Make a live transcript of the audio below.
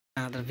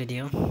Another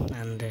video,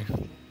 and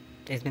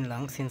it's been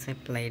long since I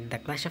played the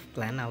Clash of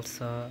Clan.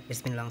 Also,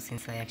 it's been long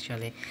since I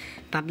actually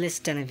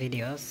published any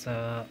video,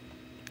 so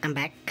I'm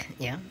back.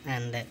 Yeah,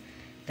 and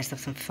let's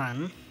have some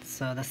fun.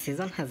 So the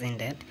season has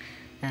ended,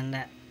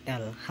 and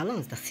well, how long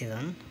is the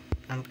season?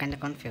 I'm kind of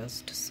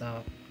confused,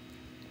 so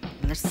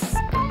let's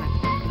connect.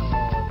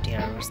 Oh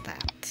dear, what's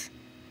that?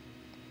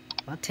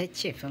 What? Hey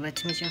chief,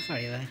 let me offer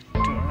you a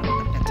tour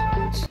of the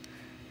battlefield.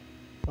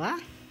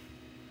 What?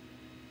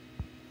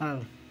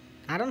 Well,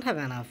 I don't have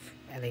enough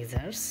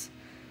elixirs.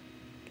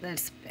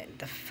 Let's pick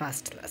the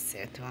first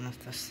lasset, one of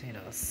the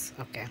zeros.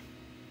 Okay.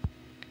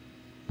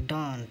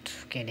 Don't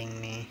kidding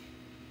me.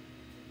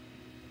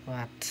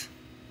 What?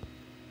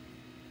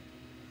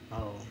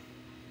 Oh.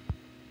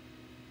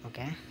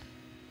 Okay.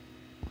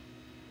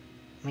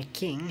 My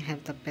king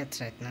have the pet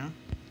right now.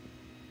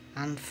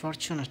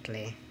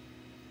 Unfortunately.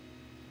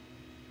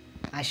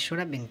 I should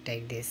have been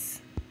take this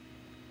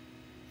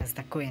as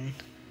the queen.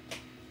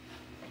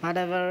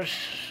 Whatever,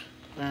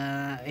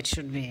 it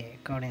should be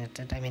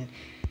coordinated. I mean,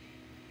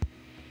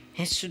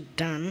 it should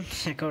done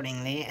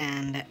accordingly.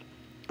 And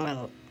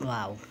well,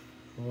 wow.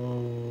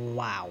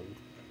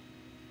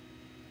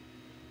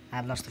 I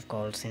have lots of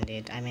golds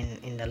indeed. I mean,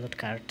 in the loot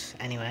cart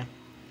anyway.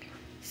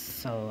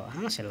 So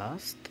how much I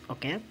lost?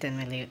 Okay, 10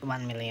 million,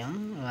 1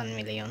 million, 1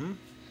 million.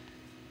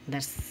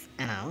 That's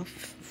enough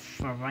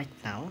for right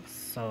now.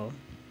 So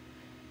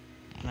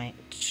my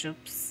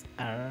troops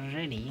are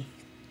ready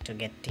to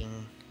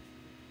getting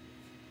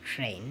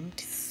trained.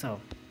 So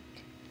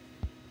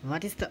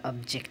what is the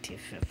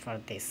objective for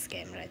this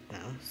game right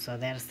now? So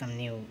there are some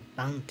new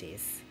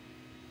bounties,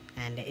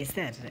 and is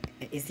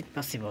it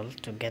possible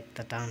to get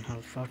the town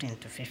hall 14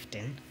 to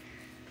 15?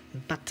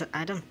 But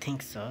I don't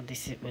think so.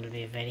 This will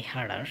be very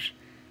harder,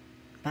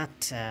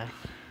 but there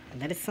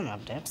is some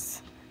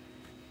updates.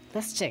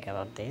 Let's check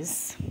about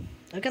this.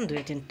 We can do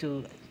it in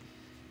two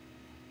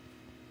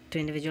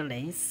individual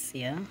days.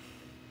 Yeah.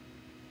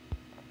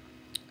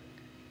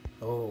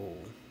 Oh,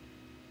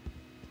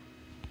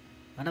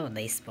 what about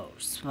the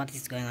esports? What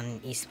is going on in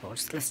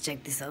esports? Let's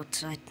check this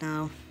out right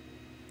now.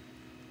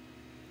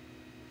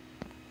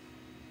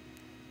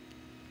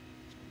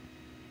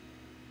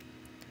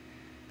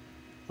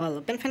 Well,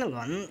 Open Final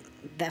 1,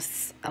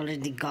 that's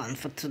already gone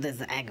for 2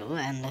 days ago,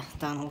 and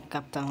Town Hall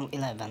Cup Town Hall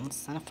 11,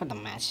 sign up for the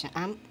match.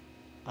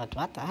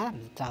 What? I have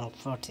the Town Hall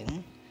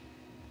 14.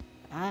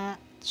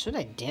 Should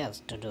I dare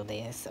to do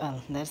this?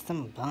 Well, there's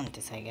some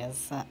bounties, I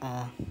guess.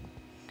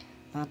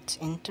 Not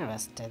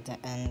interested,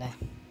 and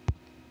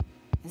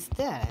is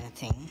there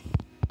anything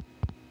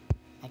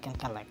I can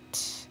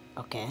collect?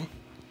 Okay.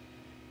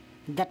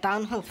 The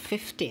Town Hall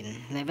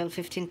 15, level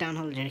 15 Town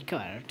Hall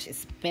required,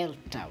 Spell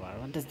Tower.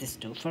 What does this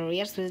do? For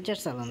years,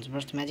 villagers alone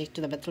burst magic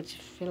to the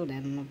battlefield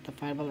and not the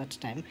fireball at a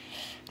time.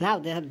 Now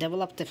they have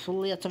developed a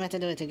fully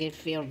automated way to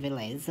give your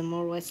village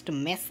more ways to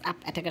mess up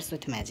attackers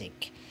with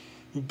magic.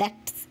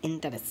 That's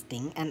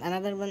interesting. And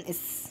another one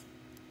is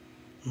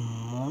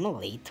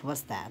Monolith.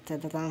 What's that? The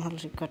Town Hall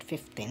required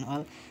 15.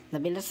 Well, the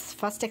builder's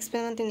first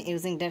experiment in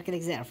using Dark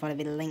Elixir for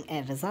building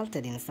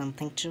resulted in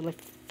something truly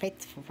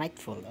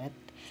frightful.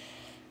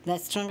 The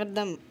stronger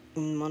the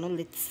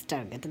monolith's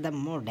target, the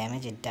more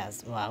damage it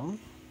does. Wow.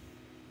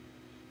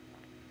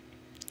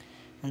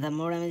 And the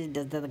more damage it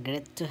does, the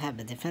great to have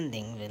a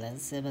defending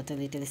village, but a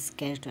little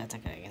scary to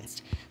attack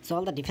against. So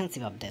all the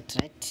defensive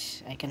updates,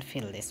 right? I can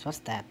feel this. What's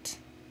that?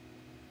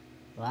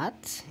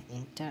 What?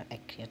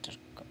 Inter-creator.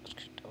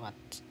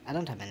 What? I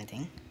don't have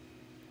anything.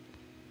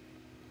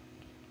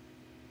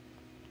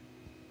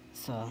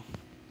 So,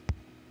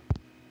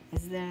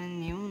 is there a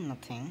new?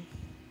 Nothing.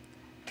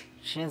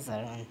 Treasure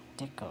and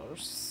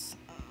decors.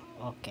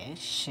 Okay,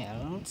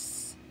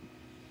 shells.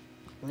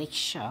 Leak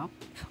shop.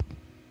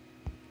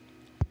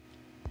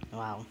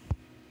 Wow.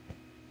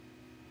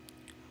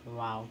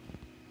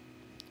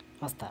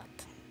 What's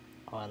that?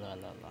 Oh.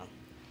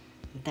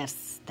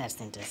 That's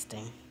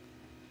interesting.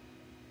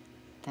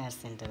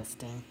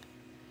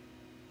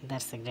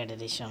 That's a great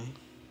addition.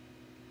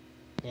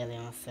 Really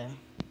must say.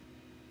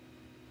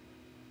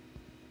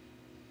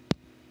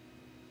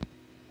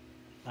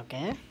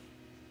 Okay.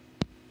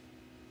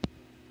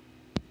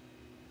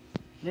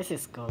 This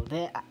is cool.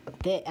 They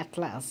at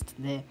last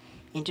they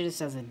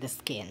introduced us with the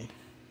skin.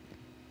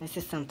 This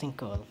is something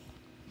cool.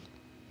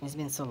 It's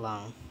been so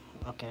long.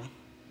 Okay.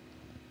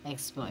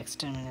 Expo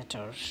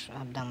Exterminator.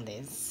 I've done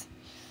this.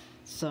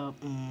 So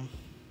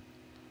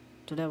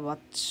today what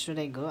should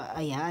I go?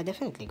 Yeah, I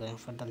definitely going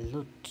for the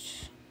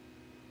loot.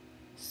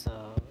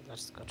 So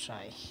let's go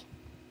try.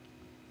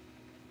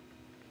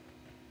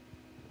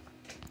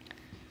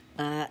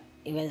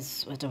 You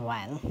guys wait a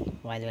while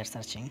we're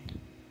searching.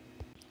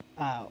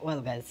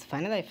 Well guys,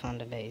 finally I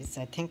found a base.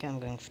 I think I'm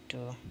going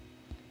to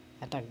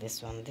attack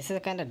this one. This is a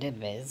kind of dead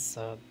base,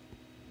 so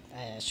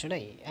I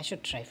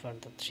should try for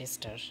the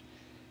 3-star,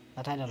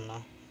 but I don't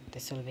know.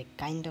 This will be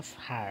kind of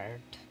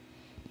hard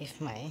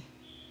if my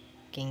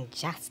king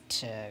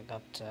just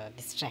got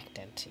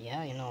distracted.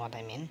 Yeah, you know what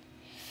I mean.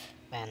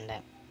 And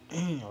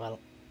well,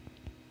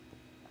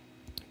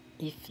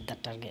 if the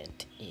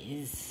target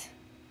is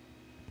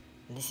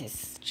This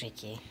is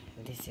tricky.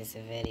 This is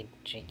a very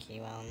tricky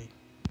one.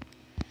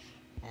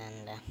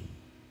 And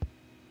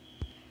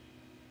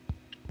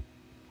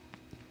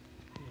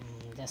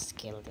just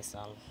kill this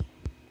all.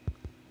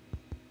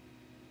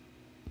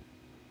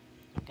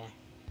 Okay.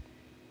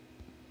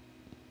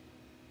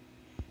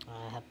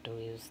 I have to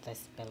use the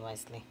spell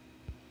wisely.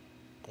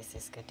 This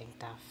is getting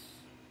tough.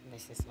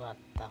 This is what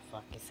the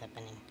fuck is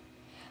happening.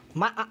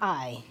 My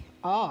eye,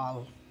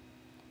 all.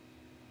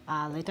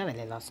 I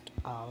literally lost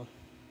all.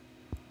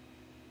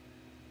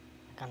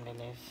 I can't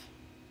believe.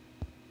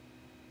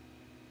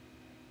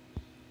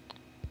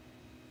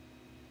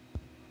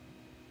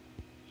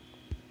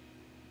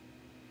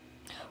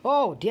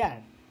 Oh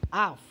dear.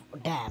 Oh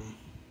damn.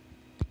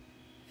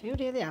 If you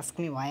really ask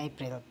me why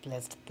I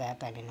placed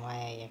that, I mean why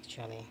I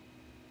actually.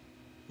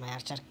 My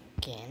archer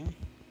king,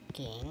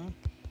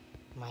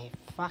 my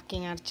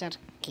fucking archer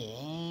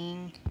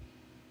king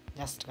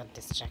just got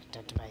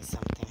distracted by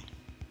something.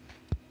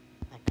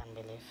 I can't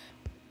believe.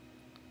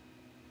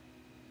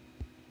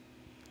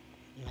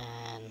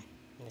 Man,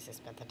 this is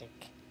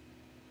pathetic.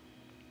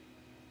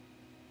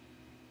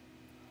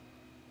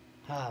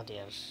 Oh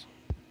dear,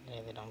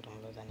 really don't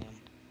want to lose anyone.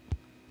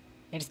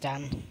 It's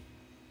done.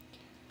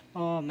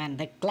 Oh man,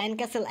 the clan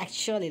castle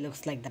actually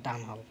looks like the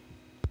town hall.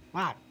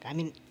 What? I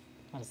mean,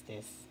 what is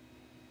this?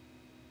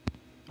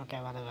 Okay,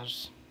 whatever.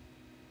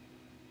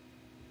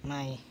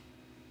 My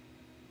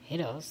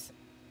heroes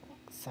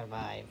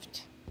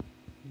survived.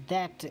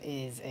 That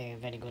is a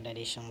very good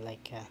addition.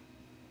 Like,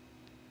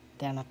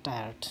 they're not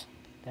tired.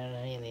 They're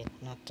really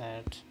not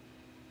tired.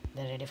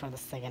 They're ready for the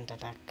second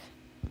attack.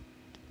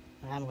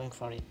 I'm going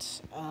for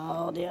it.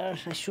 Oh dear,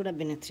 I should have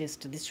been a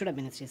 3-star. This should have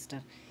been a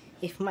 3-star.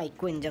 If my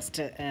queen just,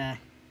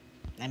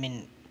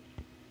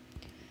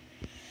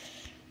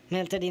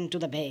 melted into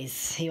the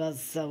base. He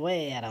was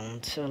way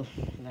around. So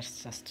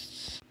let's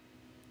just.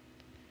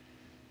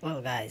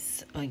 Well,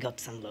 guys, we got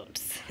some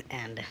loads,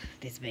 and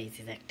this base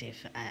is active.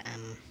 I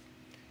am,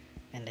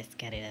 and let's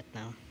carry that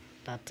now.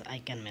 But I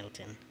can melt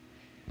in.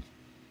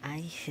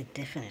 I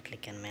definitely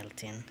can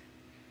melt in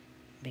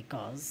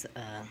because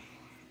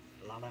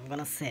what I'm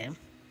gonna say.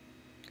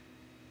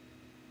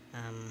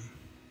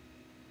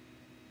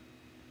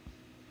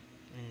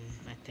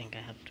 I think I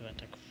have to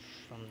attack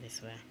from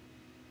this way.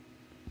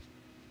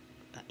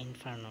 The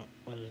Inferno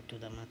will do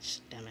the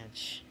much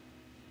damage.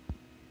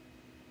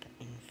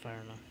 The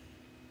Inferno.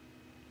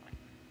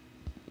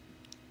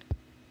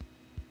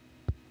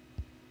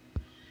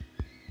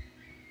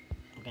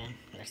 Okay,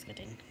 let's get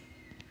in.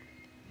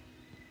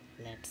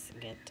 Let's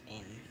get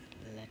in.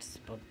 Let's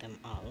put them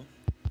all.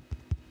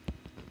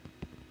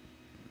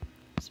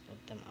 Let's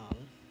put them all.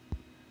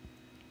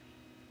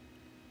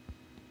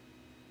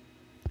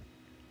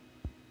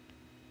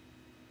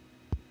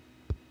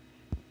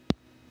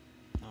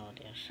 Oh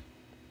dear.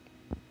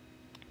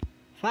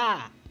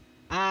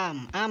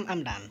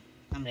 I'm done.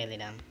 I'm really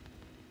done.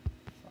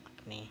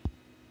 Fuck me.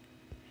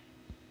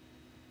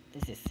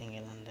 This is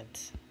single-handed.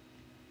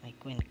 My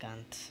queen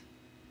can't.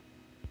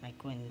 My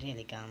queen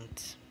really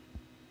can't.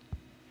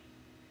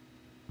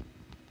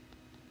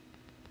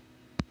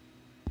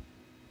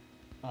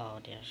 Oh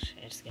dear,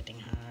 it's getting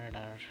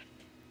harder.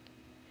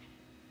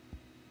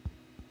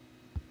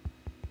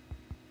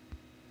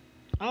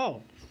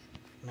 Oh,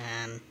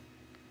 man.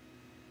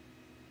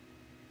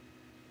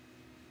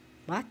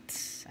 What?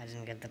 I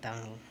didn't get the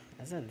down.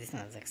 This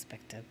was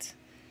expected.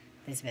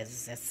 This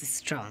base is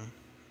strong.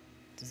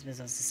 This base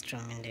was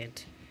strong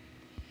indeed.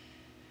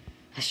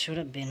 I should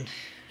have been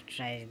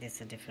tried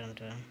this a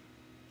different way.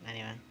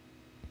 Anyway,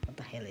 what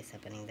the hell is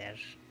happening there?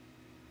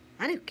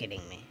 Are you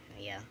kidding me?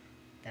 Yeah,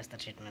 that's the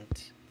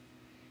treatment.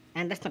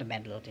 And that's not a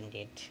bad loot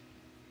indeed.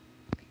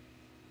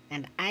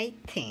 And I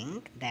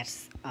think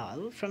that's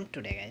all from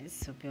today,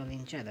 guys. Hope you all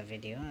enjoy the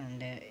video.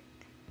 And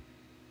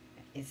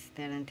is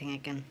there anything I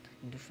can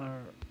do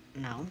for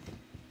now?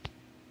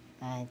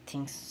 I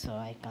think so.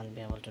 I can't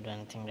be able to do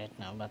anything right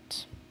now,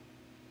 but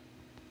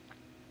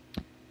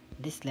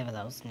this level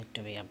house need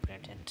to be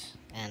upgraded.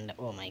 And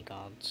oh my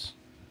god,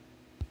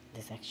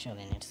 this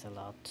actually needs a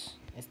lot.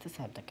 Does this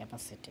have the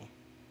capacity?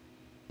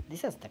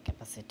 This has the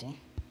capacity.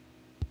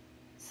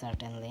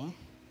 Certainly.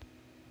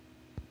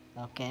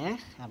 Okay,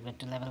 upgrade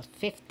to level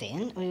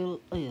 15. We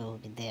will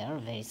be there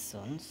very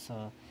soon,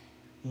 so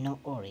no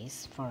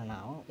worries for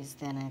now. Is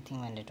there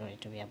anything mandatory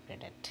to be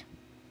upgraded?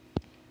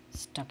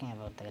 It's talking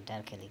about the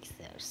dark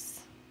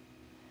elixirs.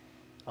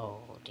 Oh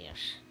dear.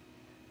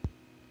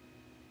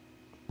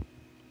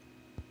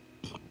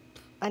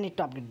 I need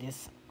to upgrade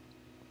this.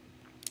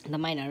 The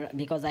miner,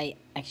 because I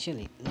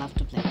actually love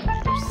to play the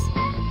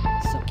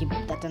miners. So keep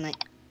that in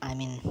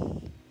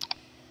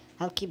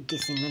I'll keep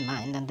this in my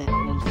mind, and then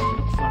we'll look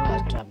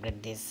forward to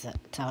upgrade this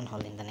town hall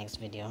in the next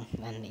video.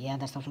 And yeah,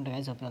 that's all from you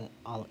guys. Hope you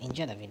all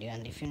enjoy the video,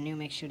 and if you're new,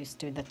 make sure you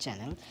stay with the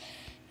channel.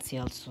 See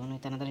you all soon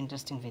with another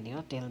interesting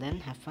video. Till then,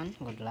 have fun,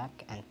 good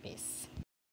luck, and peace.